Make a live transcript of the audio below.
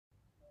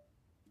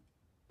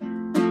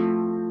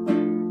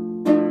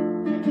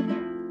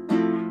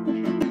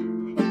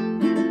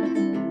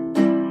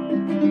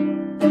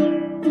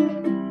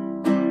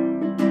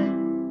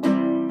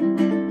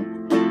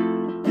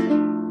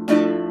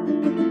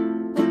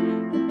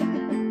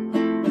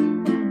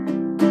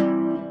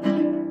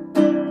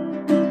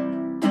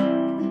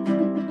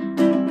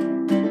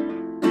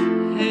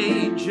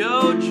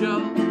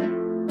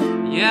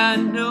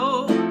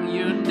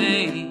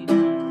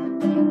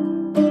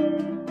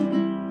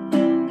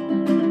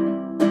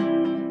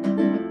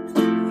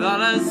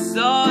I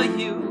saw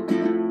you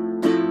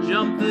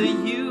jump the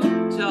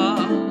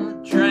Utah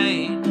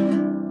train.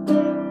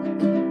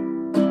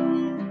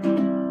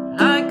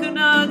 I could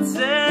not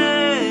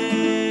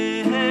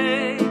say,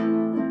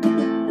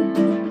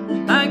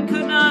 I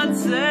could not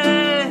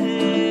say.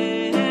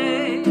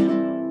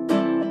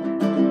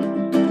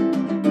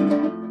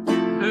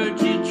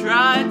 Heard you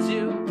try to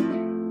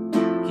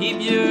keep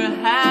your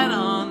hat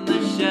on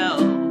the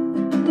shelf.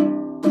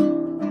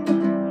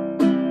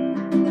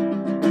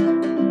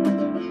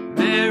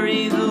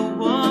 Mary the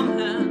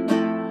woman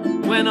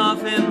went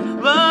off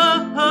and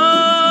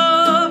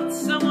loved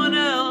someone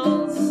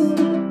else.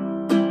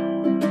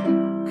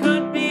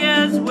 Could be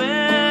as well.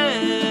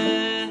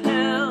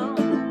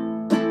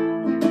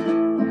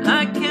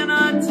 I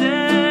cannot tell.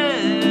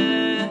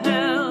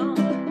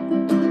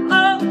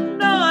 Oh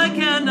no, I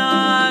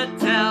cannot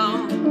tell.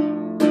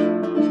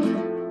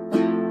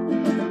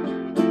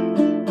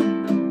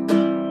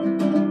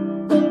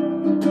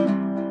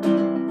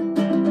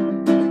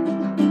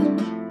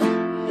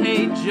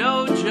 Hey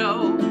Jojo,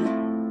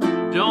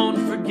 don't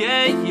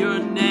forget your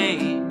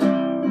name.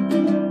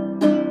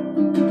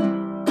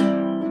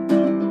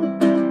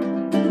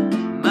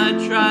 Might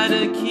try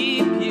to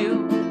keep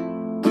you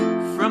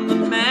from the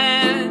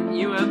man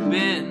you have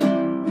been.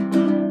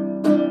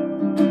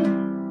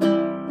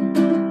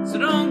 So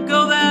don't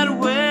go that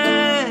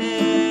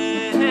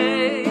way.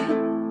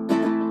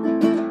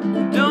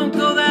 Don't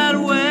go that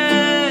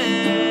way.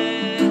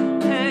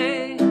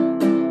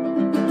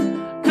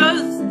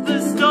 'Cause the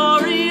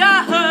story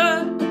I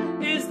heard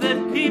is that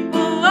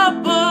people are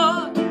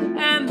bored,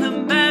 and the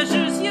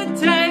measures you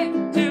take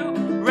to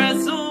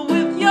wrestle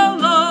with your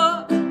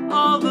Lord,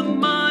 all the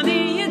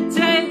money you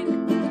take,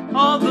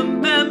 all the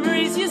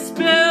memories you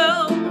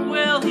spill.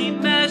 Will he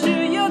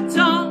measure your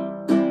tongue?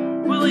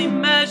 Will he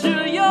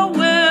measure your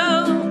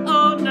will?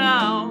 Oh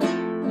now.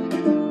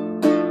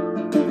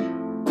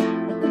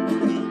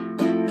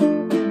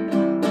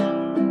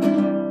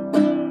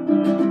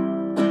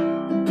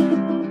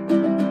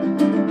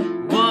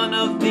 One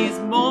of these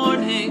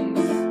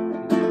mornings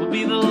will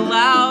be the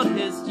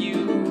loudest you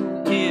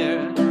hear.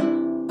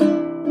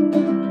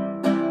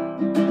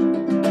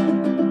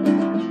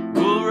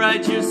 We'll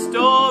write your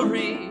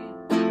story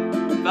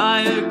by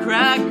a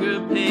cracker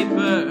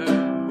paper.